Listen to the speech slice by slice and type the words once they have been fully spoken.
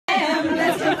them.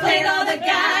 Let's conflate all the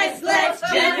guys. Let's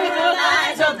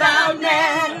generalize about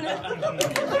men.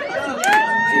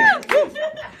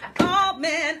 All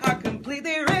men are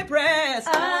completely repressed.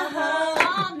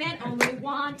 All men only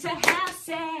want to have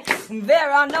sex.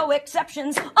 There are no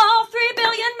exceptions. All 3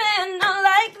 billion men are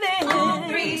like this. All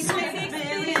 3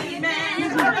 billion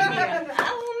men.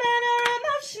 All men are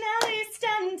emotionally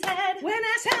stunted. When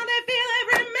asked how they feel,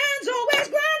 every man's always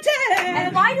grunted.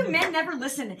 And why do men never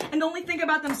listen and only think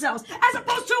about themselves, as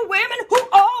opposed to women who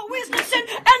always listen